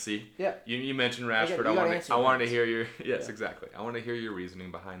I'm antsy. Yeah. You mentioned Rashford. I wanted to hear your exactly. I want to hear your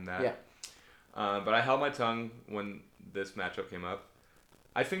reasoning behind that. Yeah. But I held my tongue when this matchup came up.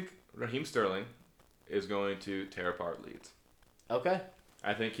 I think Raheem Sterling is going to tear apart Leeds. Okay.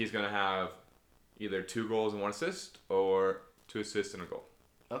 I think he's going to have either 2 goals and 1 assist or 2 assists and a goal.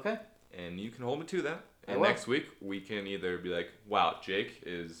 Okay. And you can hold me to that. And will. next week we can either be like, wow, Jake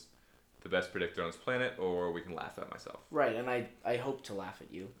is the best predictor on this planet, or we can laugh at myself. Right, and I hope to laugh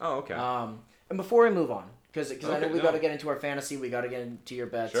at you. Oh, okay. And before we move on, because I know we no. got to get into our fantasy, we got to get into your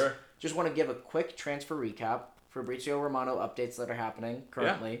bets. Sure. Just want to give a quick transfer recap. Fabrizio Romano updates that are happening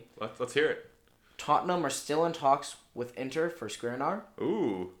currently. Yeah, let's hear it. Tottenham are still in talks with Inter for Skriniar.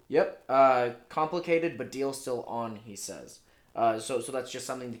 Ooh. Yep. Complicated, but deal still on, he says. So that's just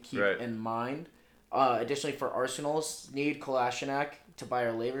something to keep in mind. Additionally, for Arsenal, Snead Kolasinac to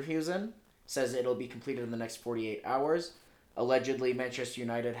Bayer Leverkusen says it'll be completed in the next 48 hours. Allegedly, Manchester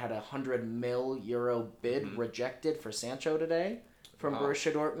United had a €100 million bid rejected for Sancho today from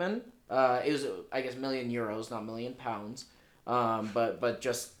Borussia Dortmund. It was, I guess, €1 million, not £1 million. But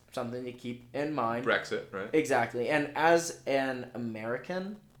just something to keep in mind. Brexit, right? Exactly. And as an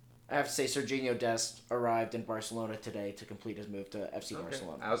American, I have to say Serginho Dest arrived in Barcelona today to complete his move to FC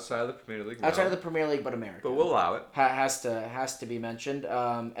Barcelona. Outside of the Premier League. Outside of the Premier League, but American. But we'll allow it. Has to be mentioned.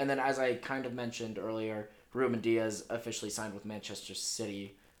 And then, as I kind of mentioned earlier, Ruben Diaz officially signed with Manchester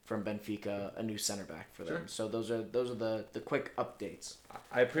City from Benfica, a new center back for them. Sure. So those are the quick updates.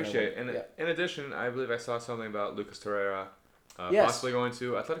 I appreciate it. And in addition, I believe I saw something about Lucas Torreira possibly going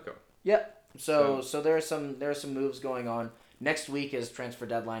to Atletico. Yep. So there are some moves going on. Next week is transfer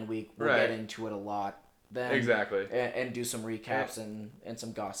deadline week. We'll get into it a lot then. Exactly. And do some recaps and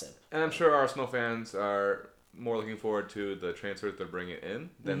some gossip. And I'm sure Arsenal fans are more looking forward to the transfers they're bringing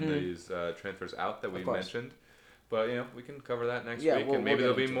in than these transfers out that we mentioned. But we can cover that next Yeah, week, we'll and maybe get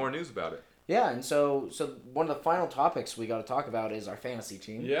there'll be into more it. news about it. Yeah, and so one of the final topics we got to talk about is our fantasy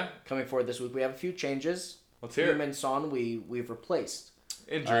team. Yeah. Coming forward this week, we have a few changes. Let's hear it. Heung-min Son we've replaced.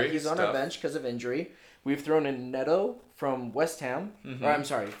 Injury. He's on our bench because of injury. We've thrown in Neto from West Ham. Or I'm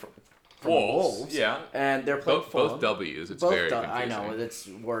sorry, from Wolves. Yeah. And they're playing Fulham. Both W's. It's Both very I confusing. know, its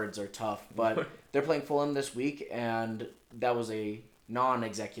words are tough, but they're playing Fulham this week, and that was a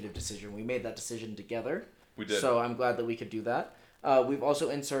non-executive decision. We made that decision together. We did. So I'm glad that we could do that. We've also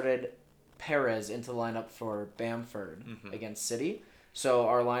inserted Perez into the lineup for Bamford against City. So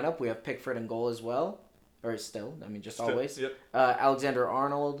our lineup, we have Pickford in goal as well. Or still, just always. Yep.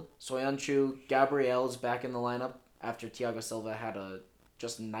 Alexander-Arnold, Soyuncu, Gabriel's back in the lineup after Thiago Silva had a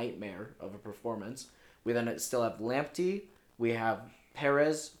just nightmare of a performance. We then still have Lamptey. We have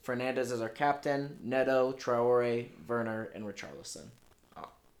Perez, Fernandez as our captain, Neto, Traore, Werner, and Richarlison.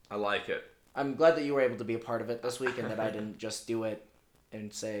 I like it. I'm glad that you were able to be a part of it this week and that I didn't just do it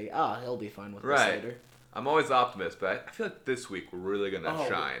and say, he'll be fine with this later. I'm always optimist, but I feel like this week we're really going to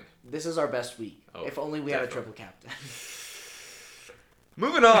shine. This is our best week. Oh, if only we had a definitely. triple captain.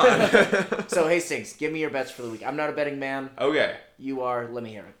 Moving on. So, Hastings, give me your bets for the week. I'm not a betting man. Okay. You are. Let me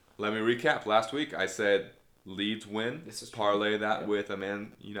hear it. Let me recap. Last week I said Leeds win. This is true. Parlay that Yep. with a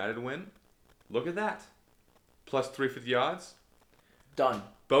Man United win. Look at that. Plus 350 odds. Done.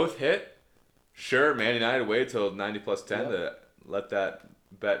 Both hit. Sure, Man United waited till 90 plus 10 to let that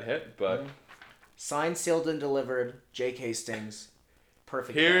bet hit, but Signed, sealed, and delivered. Jake Hastings.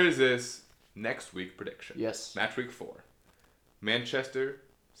 Perfect. here's this next week prediction. Yes. Match week 4. Manchester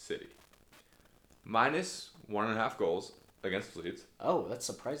City. Minus 1.5 goals against Leeds. Oh, that's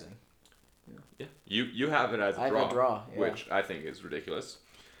surprising. Yeah. You have it as a I have draw. a draw, yeah. Which I think is ridiculous.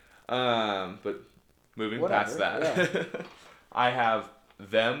 But moving Whatever, past that, I have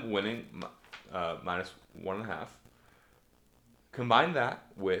them winning minus 1.5. Combine that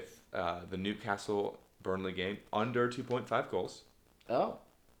with the Newcastle Burnley game under 2.5 goals, Oh.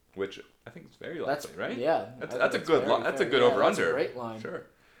 which I think is very That's likely, right? Yeah. That's, I that's a think good very that's a fair. good Yeah, over under. That's a great line. Sure.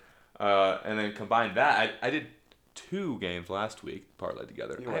 And then combine that. I did 2 games last week parlay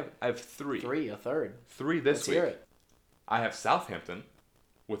together. You I what? have 3. 3, a third. 3 this Let's week. hear it. I have Southampton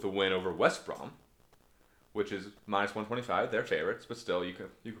with a win over West Brom, which is minus 125. They're favorites, but still, you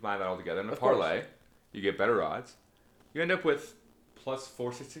combine that all together in a Of course. parlay. You get better odds. You end up with plus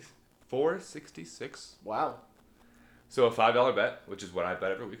 466. Wow. So a $5 bet, which is what I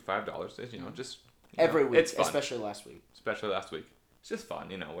bet every week. $5 is just Every week, It's fun, especially last week. especially last week. It's just fun,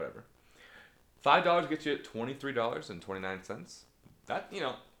 whatever. $5 gets you $23.29. That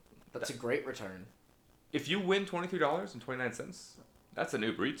That's a great return. if you win $23.29, that's an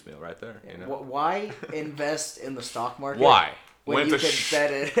Uber Eats meal right there. Why invest in the stock market? Why? When you it's can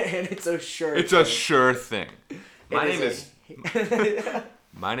bet it and it's a sure It's thing. a sure thing. My name is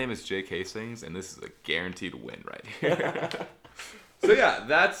My name is Jake Hastings, and this is a guaranteed win right here. So yeah,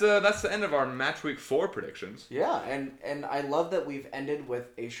 that's the end of our match week 4 predictions. Yeah, and I love that we've ended with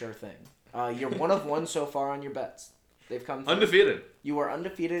a sure thing. You're 1 of 1 so far on your bets. They've come through. Undefeated. You are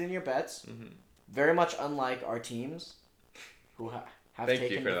undefeated in your bets. Very much unlike our teams, who have Thank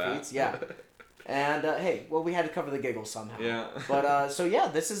taken you for that. defeats. Yeah. And hey, well, we had to cover the giggles somehow. Yeah. But so yeah,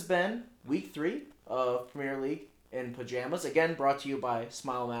 this has been week 3 of Premier League in pajamas. Again, brought to you by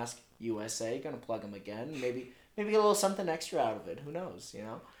Smile Mask USA. Gonna plug them again. Maybe get a little something extra out of it. Who knows?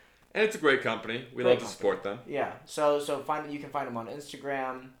 And it's a great company. We Great love to support them. Yeah. So you can find them on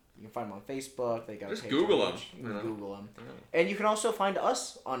Instagram. You can find them on Facebook. They got Just a page Google on them, which You can Google them. And you can also find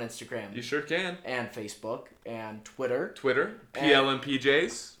us on Instagram You sure can. and Facebook and Twitter Twitter, And-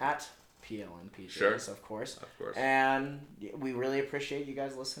 PLMPJs. at PLNPJs, Sure. of course. Of course. And we really appreciate you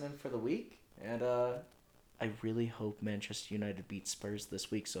guys listening for the week. And I really hope Manchester United beats Spurs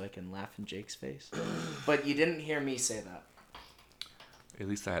this week so I can laugh in Jake's face. But you didn't hear me say that. At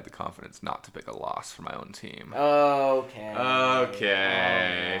least I had the confidence not to pick a loss for my own team. Okay.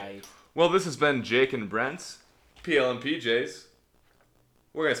 Okay. Alright. Well, this has been Jake and Brent's PLMPJs.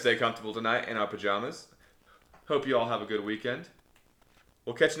 We're going to stay comfortable tonight in our pajamas. Hope you all have a good weekend.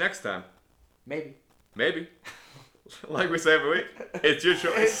 We'll catch you next time. Maybe. Maybe. Like we say every week, it's your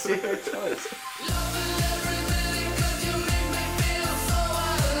choice. It's your choice.